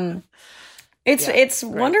me. It's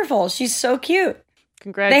wonderful. She's so cute.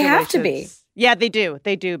 Congratulations. They have to be. Yeah, they do.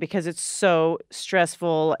 They do, because it's so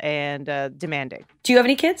stressful and demanding. Do you have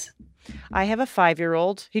any kids? I have a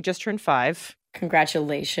 5-year-old. He just turned 5.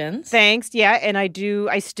 Congratulations. Thanks. Yeah, and I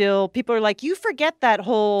still, people are like, you forget that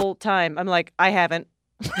whole time. I'm like, I haven't.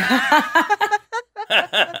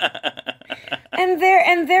 and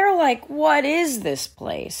they're like, what is this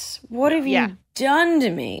place? What have you done to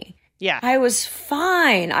me? Yeah. I was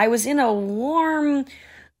fine. I was in a warm,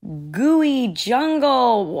 gooey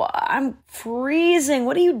jungle. I'm freezing.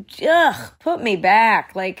 What do you, put me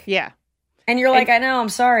back. Like, yeah. And you're like, I know, I'm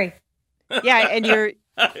sorry. Yeah, and it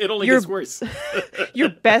only gets worse. Your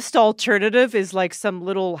best alternative is like some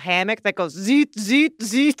little hammock that goes zeet, zeet,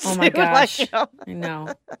 zeet. Oh my gosh. I know.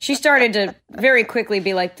 She started to very quickly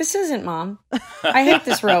be like, this isn't Mom. I hate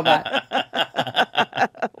this robot.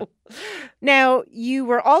 Now, you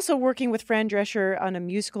were also working with Fran Drescher on a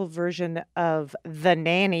musical version of The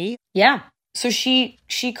Nanny. Yeah. So she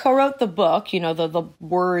co-wrote the book, the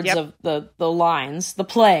words of the lines, the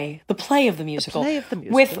play of the musical.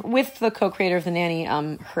 With the co-creator of The Nanny,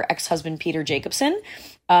 her ex-husband Peter Jacobson,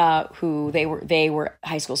 who they were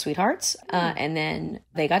high school sweethearts, and then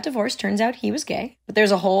they got divorced. Turns out he was gay, but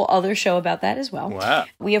there's a whole other show about that as well. Wow.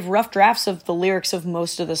 We have rough drafts of the lyrics of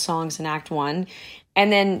most of the songs in Act 1,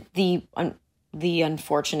 and then the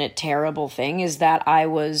unfortunate, terrible thing is that I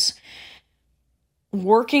was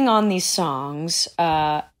working on these songs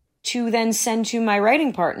to then send to my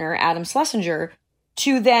writing partner, Adam Schlesinger,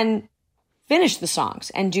 to then finish the songs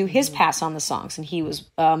and do his pass on the songs. And he was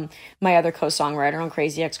my other co-songwriter on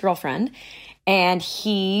Crazy Ex-Girlfriend. And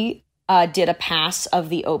he did a pass of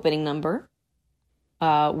the opening number,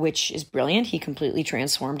 which is brilliant. He completely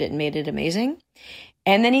transformed it and made it amazing.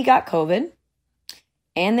 And then he got COVID.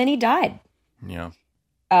 And then he died. Yeah.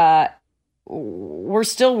 We're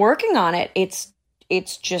still working on it.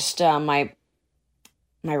 It's just my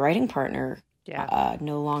writing partner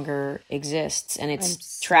no longer exists, and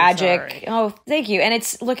it's tragic. Oh, thank you. And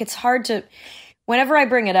it's hard to, whenever I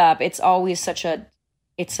bring it up, it's always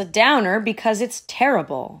it's a downer because it's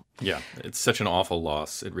terrible. Yeah, it's such an awful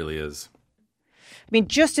loss. It really is. I mean,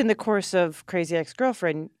 just in the course of Crazy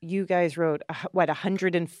Ex-Girlfriend, you guys wrote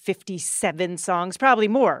 157 songs, probably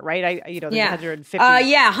more, right? 150.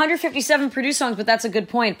 157 produced songs, but that's a good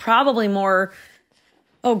point. Probably more.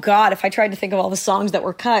 Oh, God, if I tried to think of all the songs that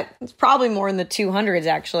were cut, it's probably more in the 200s,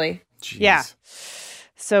 actually. Jeez. Yeah.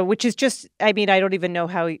 So, which is just, I don't even know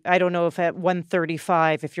I don't know if at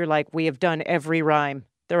 135, if you're like, we have done every rhyme.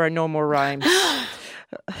 There are no more rhymes.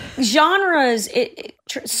 Genres,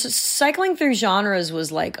 cycling through genres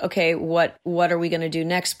was like, okay, what are we going to do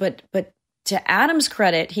next? But to Adam's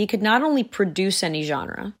credit, he could not only produce any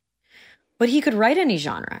genre, but he could write any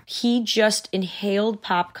genre. He just inhaled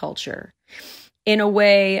pop culture in a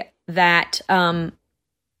way that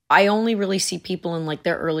I only really see people in like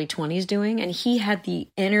their early 20s doing. And he had the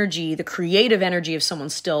energy, the creative energy of someone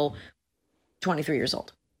still 23 years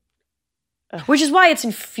old. Which is why it's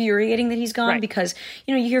infuriating that he's gone, because,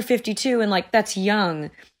 you hear 52 and like, that's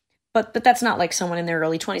young. But that's not like someone in their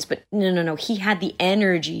early 20s. But no. He had the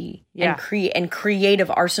energy and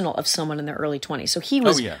creative arsenal of someone in their early 20s. So he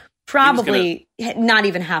was probably not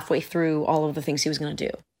even halfway through all of the things he was going to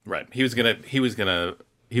do. Right. He was gonna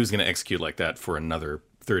execute like that for another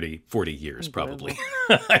 30, 40 years, probably.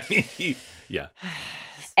 I mean, yeah.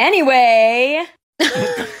 Anyway.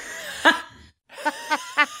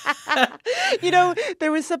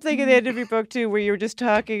 There was something in the end of your book, too, where you were just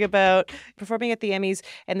talking about performing at the Emmys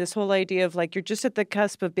and this whole idea of, like, you're just at the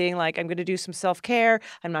cusp of being like, I'm going to do some self-care.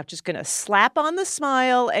 I'm not just going to slap on the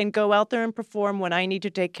smile and go out there and perform when I need to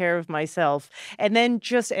take care of myself. And then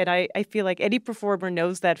I feel like any performer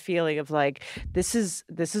knows that feeling of, like, this is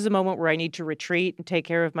a moment where I need to retreat and take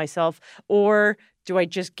care of myself, or do I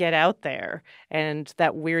just get out there? And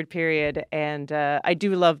that weird period. And I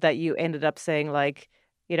do love that you ended up saying, like,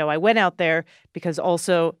 I went out there because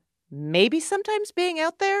also maybe sometimes being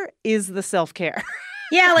out there is the self-care.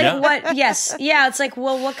 Yeah, what? Yes. Yeah, it's like,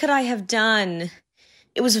 well, what could I have done?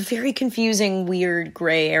 It was a very confusing, weird,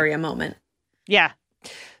 gray area moment. Yeah.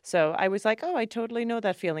 So I was like, oh, I totally know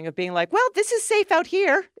that feeling of being like, well, this is safe out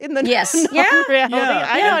here in the reality.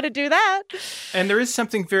 I know how to do that. And there is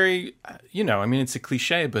something very, it's a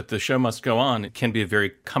cliche, but the show must go on. It can be a very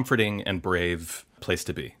comforting and brave place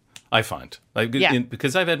to be, I find.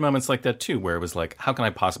 Because I've had moments like that too, where it was like, how can I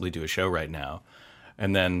possibly do a show right now?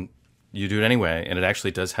 And then you do it anyway, and it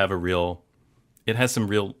actually does have it has some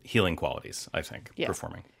real healing qualities, I think,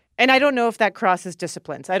 performing. And I don't know if that crosses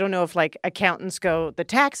disciplines. I don't know if, like, accountants go, the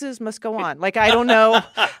taxes must go on. Like, I don't know.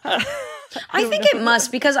 I think it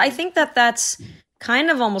must, because I think that's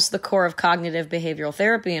kind of almost the core of cognitive behavioral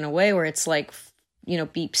therapy in a way, where it's like,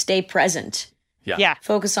 stay present. Yeah.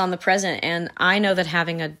 Focus on the present. And I know that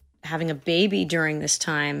having a baby during this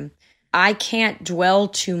time, I can't dwell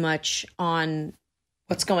too much on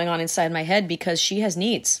what's going on inside my head, because she has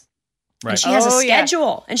needs. Right. And she has a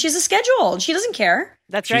schedule. And she's a schedule. And she doesn't care.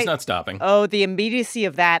 That's right. She's not stopping. Oh, the immediacy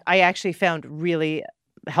of that I actually found really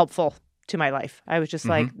helpful to my life. I was just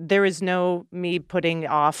like, there is no me putting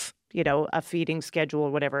off, a feeding schedule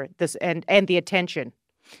or whatever. This and the attention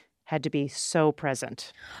had to be so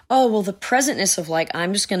present. Oh, well, the presentness of like,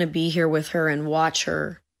 I'm just going to be here with her and watch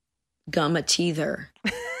her gum a teether.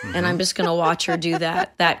 And I'm just going to watch her do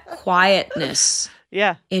that quietness.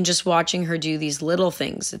 Yeah. In just watching her do these little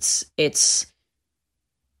things. It's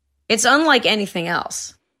unlike anything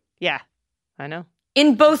else. Yeah, I know.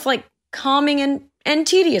 In both like calming and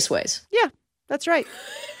tedious ways. Yeah, that's right.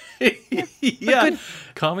 Yeah.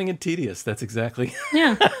 Calming and tedious. That's exactly.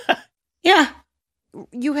 Yeah. Yeah.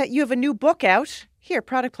 You have a new book out. Here,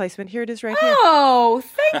 product placement. Here it is right here. Oh,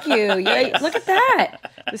 thank you. Yeah, look at that.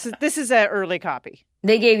 This is an early copy.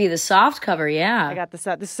 They gave you the soft cover, yeah. I got this.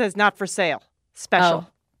 This says not for sale. Special.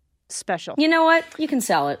 Oh. Special. You know what? You can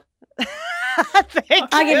sell it.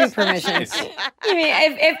 I give you permission. Nice. I mean,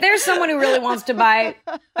 if there's someone who really wants to buy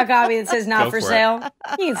a copy that says not for sale,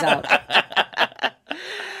 you can sell it.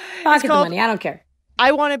 Pocket the money. I don't care.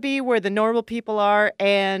 I want to be where the normal people are,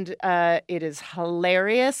 and it is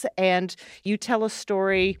hilarious. And you tell a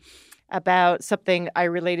story about something I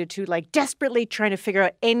related to, like desperately trying to figure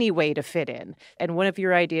out any way to fit in. And one of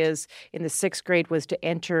your ideas in the 6th grade was to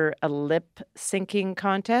enter a lip syncing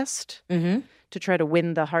contest to try to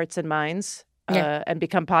win the hearts and minds and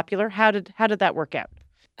become popular. How did that work out?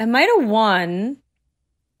 I might have won.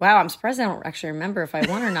 Wow, I'm surprised I don't actually remember if I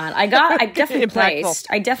won or not. I definitely placed.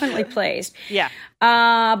 I definitely placed. Yeah.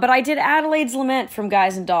 But I did Adelaide's Lament from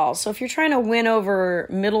Guys and Dolls. So if you're trying to win over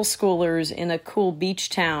middle schoolers in a cool beach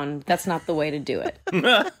town, that's not the way to do it.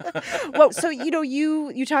 Well, so,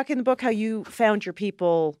 you talk in the book how you found your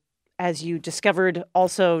people as you discovered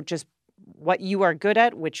also just what you are good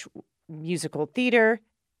at, which musical theater,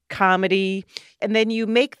 comedy, and then you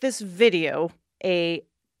make this video, a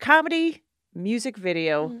comedy music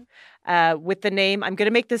video with the name. I'm going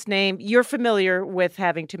to make this name. You're familiar with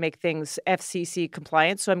having to make things FCC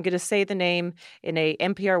compliant, so I'm going to say the name in a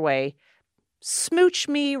NPR way. Smooch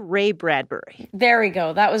Me, Ray Bradbury. There we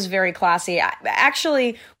go. That was very classy.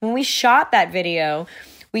 Actually, when we shot that video,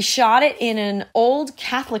 we shot it in an old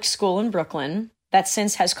Catholic school in Brooklyn that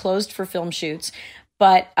since has closed for film shoots.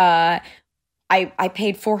 But I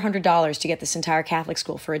paid $400 to get this entire Catholic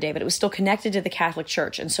school for a day, but it was still connected to the Catholic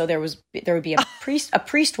Church, and so there would be a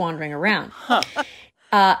priest wandering around.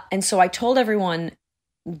 And so I told everyone,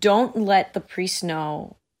 don't let the priest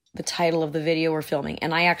know the title of the video we're filming.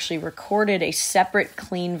 And I actually recorded a separate,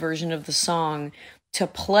 clean version of the song to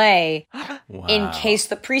play in case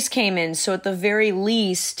the priest came in. So at the very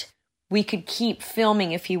least, we could keep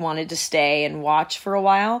filming if he wanted to stay and watch for a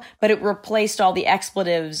while, but it replaced all the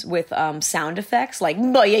expletives with sound effects, like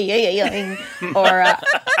or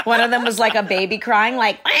one of them was like a baby crying,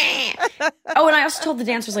 like. Oh, and I also told the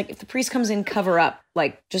dancers, like, if the priest comes in, cover up,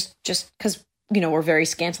 like just because we're very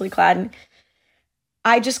scantily clad. And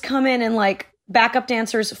I just come in and like backup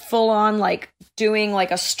dancers full on like doing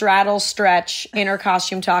like a straddle stretch inner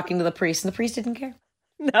costume talking to the priest, and the priest didn't care.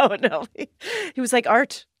 No. He was like,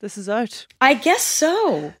 art. This is art. I guess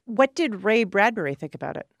so. What did Ray Bradbury think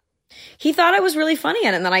about it? He thought I was really funny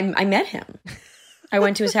in it, and then I met him. I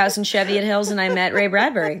went to his house in Cheviot Hills, and I met Ray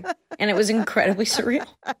Bradbury, and it was incredibly surreal.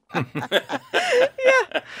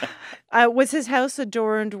 Yeah. Was his house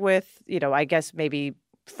adorned with, I guess maybe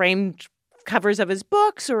framed covers of his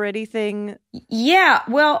books or anything? Yeah.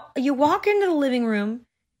 Well, you walk into the living room,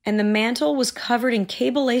 and the mantle was covered in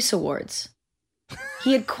Cable Ace Awards.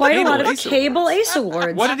 He had quite a lot of Cable Ace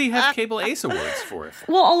Awards. What did he have Cable Ace Awards for?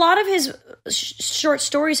 Well, a lot of his short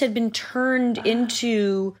stories had been turned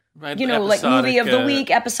into, like movie of the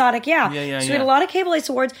week, episodic. Yeah. So he had a lot of Cable Ace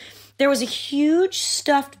Awards. There was a huge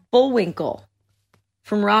stuffed Bullwinkle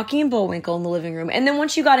from Rocky and Bullwinkle in the living room. And then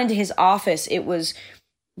once you got into his office, it was,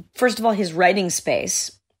 first of all, his writing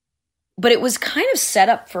space. But it was kind of set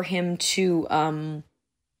up for him to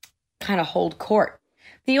kind of hold court.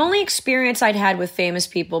 The only experience I'd had with famous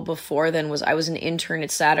people before then was I was an intern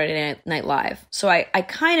at Saturday Night Live. So I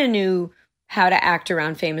kind of knew how to act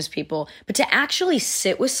around famous people. But to actually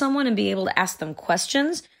sit with someone and be able to ask them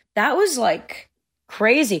questions, that was like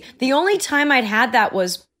crazy. The only time I'd had that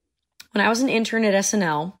was when I was an intern at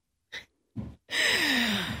SNL.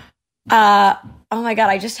 Oh my God,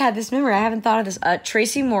 I just had this memory. I haven't thought of this.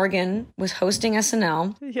 Tracy Morgan was hosting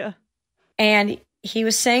SNL. Yeah. And he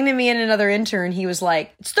was saying to me and another intern, he was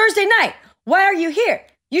like, "It's Thursday night. Why are you here?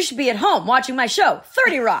 You should be at home watching my show,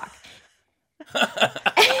 30 Rock."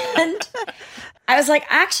 And I was like,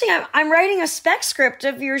 "Actually, I'm writing a spec script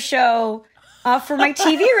of your show for my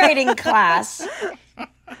TV writing class."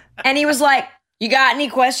 And he was like, "You got any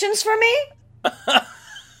questions for me?"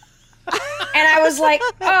 And I was like,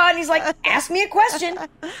 "Oh," and he's like, "Ask me a question."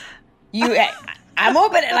 I'm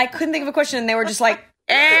open. And I couldn't think of a question. And they were just like,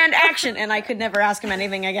 "And action." And I could never ask him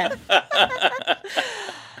anything again.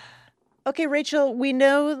 Okay, Rachel, we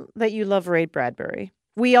know that you love Ray Bradbury.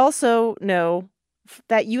 We also know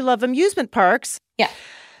that you love amusement parks. Yeah.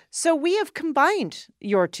 So we have combined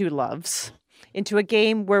your two loves into a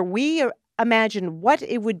game where we imagine what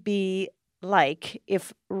it would be like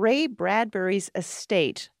if Ray Bradbury's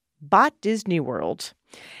estate bought Disney World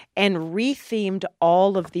and rethemed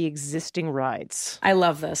all of the existing rides. I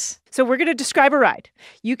love this. So we're going to describe a ride.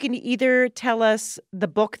 You can either tell us the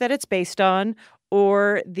book that it's based on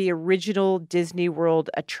or the original Disney World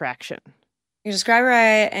attraction. You describe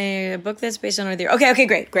a book that's based on the... Okay,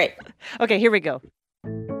 great. Okay, here we go.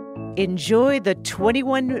 Enjoy the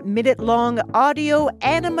 21-minute-long audio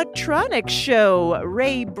animatronic show,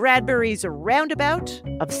 Ray Bradbury's Roundabout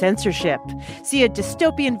of Censorship. See a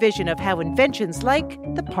dystopian vision of how inventions like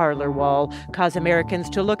the parlor wall cause Americans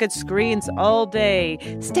to look at screens all day.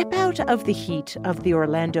 Step out of the heat of the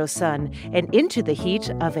Orlando sun and into the heat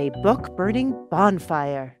of a book-burning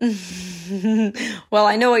bonfire. Well,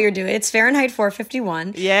 I know what you're doing. It's Fahrenheit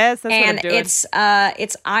 451. Yes, that's what I'm doing. And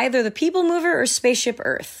it's either the People Mover or Spaceship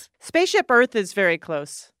Earth. Spaceship Earth is very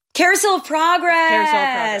close. Carousel of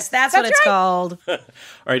Progress. That's what it's called. All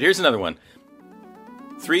right, here's another one.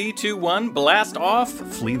 3, 2, 1, blast off.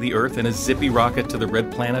 Flee the Earth in a zippy rocket to the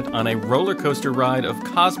Red Planet on a roller coaster ride of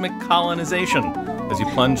cosmic colonization. As you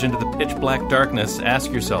plunge into the pitch black darkness,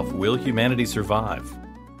 ask yourself, will humanity survive?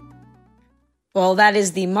 Well, that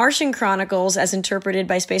is the Martian Chronicles as interpreted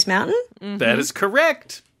by Space Mountain. Mm-hmm. That is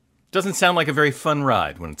correct. Doesn't sound like a very fun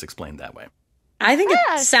ride when it's explained that way. I think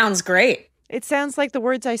it sounds great. It sounds like the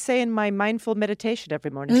words I say in my mindful meditation every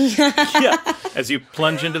morning. Yeah. As you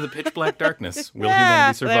plunge into the pitch black darkness, will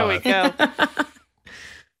humanity survive? There we go.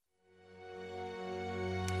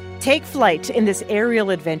 Take flight in this aerial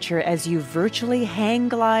adventure as you virtually hang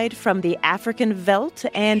glide from the African veldt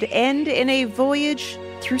and end in a voyage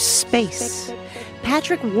through space.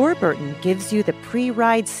 Patrick Warburton gives you the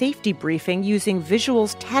pre-ride safety briefing using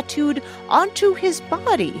visuals tattooed onto his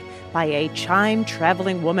body by a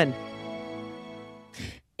chime-traveling woman.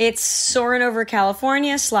 It's soaring over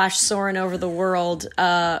California / soaring over the world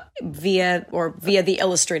via the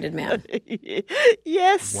Illustrated Man.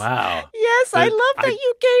 Yes. Wow. Yes, I love that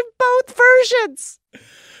you gave both versions.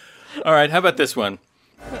 All right, how about this one?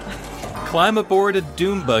 Climb aboard a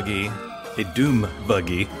doom buggy,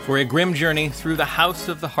 for a grim journey through the House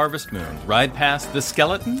of the Harvest Moon. Ride past the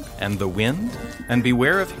skeleton and the wind, and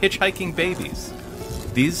beware of hitchhiking babies.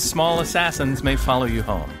 These small assassins may follow you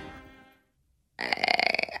home.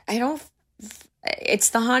 It's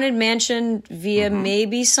the Haunted Mansion via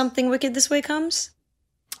maybe Something Wicked This Way Comes?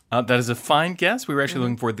 That is a fine guess. We were actually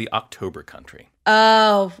looking for the October Country.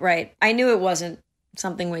 Oh, right. I knew it wasn't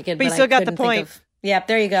Something Wicked, but you still I got the point. Yep,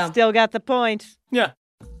 there you go. Still got the point. Yeah.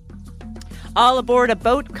 All aboard a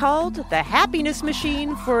boat called the Happiness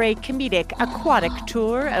Machine for a comedic aquatic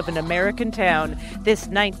tour of an American town. This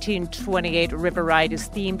 1928 river ride is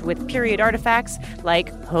themed with period artifacts like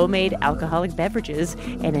homemade alcoholic beverages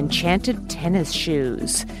and enchanted tennis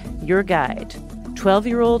shoes. Your guide,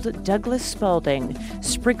 12-year-old Douglas Spaulding,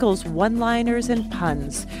 sprinkles one-liners and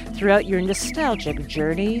puns throughout your nostalgic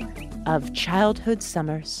journey of childhood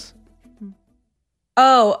summers.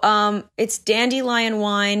 Oh, it's dandelion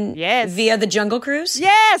wine via the Jungle Cruise?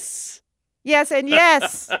 Yes! Yes and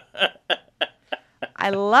yes. I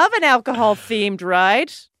love an alcohol-themed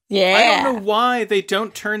ride. Yeah. I don't know why they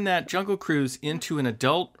don't turn that Jungle Cruise into an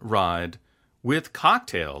adult ride with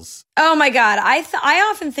cocktails. Oh my God. I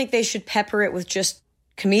often think they should pepper it with just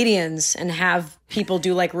comedians and have people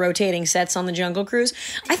do like rotating sets on the Jungle Cruise.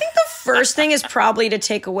 I think the first thing is probably to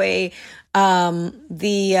take away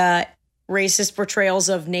the racist portrayals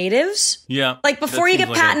of natives. Yeah. Like before you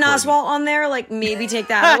get Patton Oswalt on there, like maybe take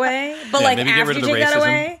that away. But like after you take that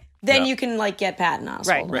away, then you can like get Patton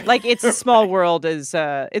Oswalt. Right. Like It's a Small World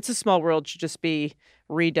should just be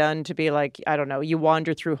redone to be like, I don't know, you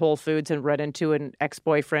wander through Whole Foods and run into an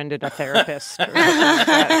ex-boyfriend and a therapist. Or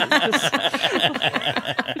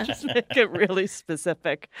just make it really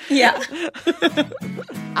specific. Yeah.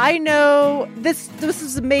 I know this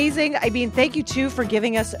is amazing. I mean, thank you too for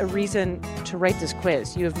giving us a reason to write this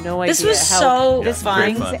quiz. You have no idea this was how so this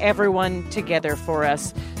fun. brings everyone together for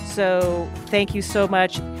us. So thank you so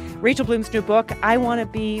much. Rachel Bloom's new book, I Want to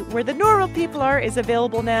Be Where the Normal People Are, is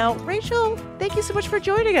available now. Rachel, thank you so much for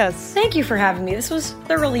joining us. Thank you for having me. This was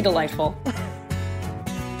thoroughly delightful.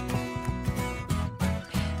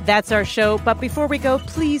 That's our show. But before we go,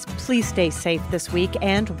 please stay safe this week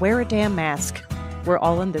and wear a damn mask. We're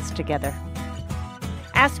all in this together.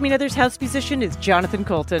 Ask Me Another's house musician is Jonathan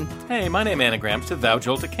Colton. Hey, my name anagrams to Thou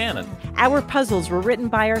Jolt a Cannon. Our puzzles were written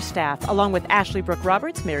by our staff, along with Ashley Brooke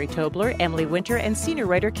Roberts, Mary Tobler, Emily Winter, and senior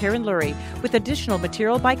writer Karen Lurie, with additional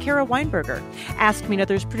material by Kara Weinberger. Ask Me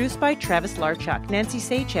Another is produced by Travis Larchuk, Nancy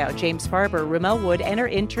Sachow, James Farber, Ramel Wood, and our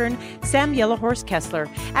intern, Sam Yellowhorse Kessler.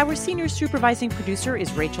 Our senior supervising producer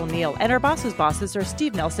is Rachel Neal, and our bosses are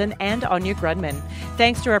Steve Nelson and Anya Grudman.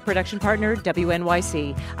 Thanks to our production partner,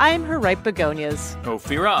 WNYC. I'm her ripe begonias.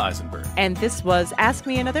 Ophira Eisenberg. And this was Ask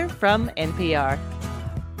Me Another from NPR.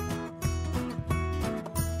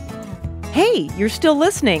 Hey, you're still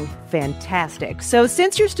listening. Fantastic. So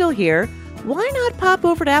since you're still here, why not pop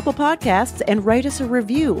over to Apple Podcasts and write us a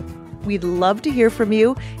review? We'd love to hear from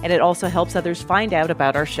you, and it also helps others find out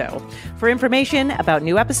about our show. For information about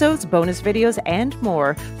new episodes, bonus videos, and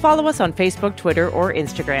more, follow us on Facebook, Twitter, or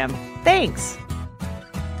Instagram. Thanks!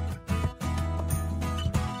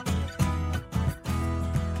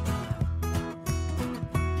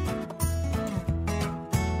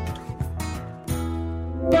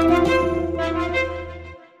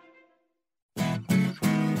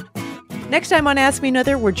 Next time on Ask Me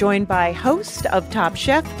Another, we're joined by host of Top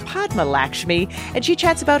Chef, Padma Lakshmi, and she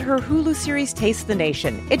chats about her Hulu series, Taste the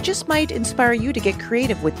Nation. It just might inspire you to get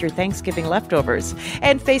creative with your Thanksgiving leftovers.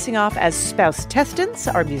 And facing off as spouse testants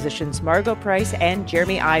are musicians Margot Price and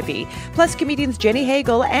Jeremy Ivy, plus comedians Jenny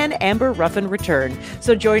Hagel and Amber Ruffin return.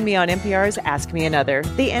 So join me on NPR's Ask Me Another,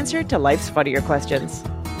 the answer to life's funnier questions.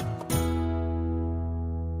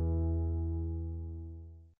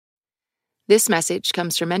 This message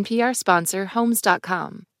comes from NPR sponsor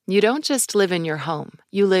Homes.com. You don't just live in your home,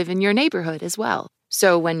 you live in your neighborhood as well.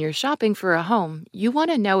 So when you're shopping for a home, you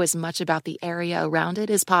want to know as much about the area around it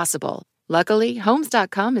as possible. Luckily,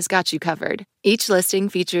 Homes.com has got you covered. Each listing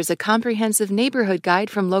features a comprehensive neighborhood guide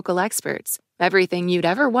from local experts. Everything you'd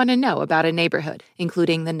ever want to know about a neighborhood,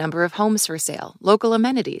 including the number of homes for sale, local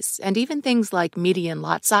amenities, and even things like median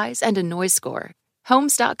lot size and a noise score.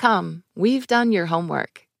 Homes.com. We've done your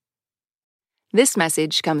homework. This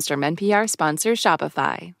message comes from NPR sponsor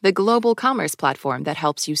Shopify, the global commerce platform that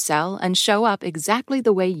helps you sell and show up exactly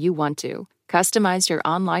the way you want to. Customize your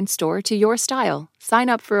online store to your style. Sign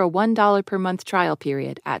up for a $1 per month trial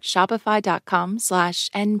period at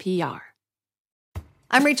shopify.com/NPR.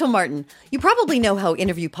 I'm Rachel Martin. You probably know how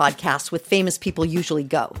interview podcasts with famous people usually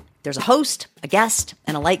go. There's a host, a guest,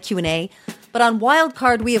 and a light Q&A. But on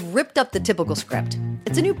Wildcard, we have ripped up the typical script.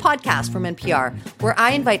 It's a new podcast from NPR where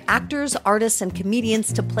I invite actors, artists, and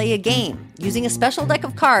comedians to play a game using a special deck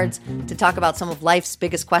of cards to talk about some of life's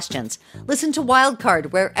biggest questions. Listen to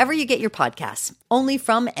Wildcard wherever you get your podcasts, only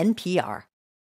from NPR.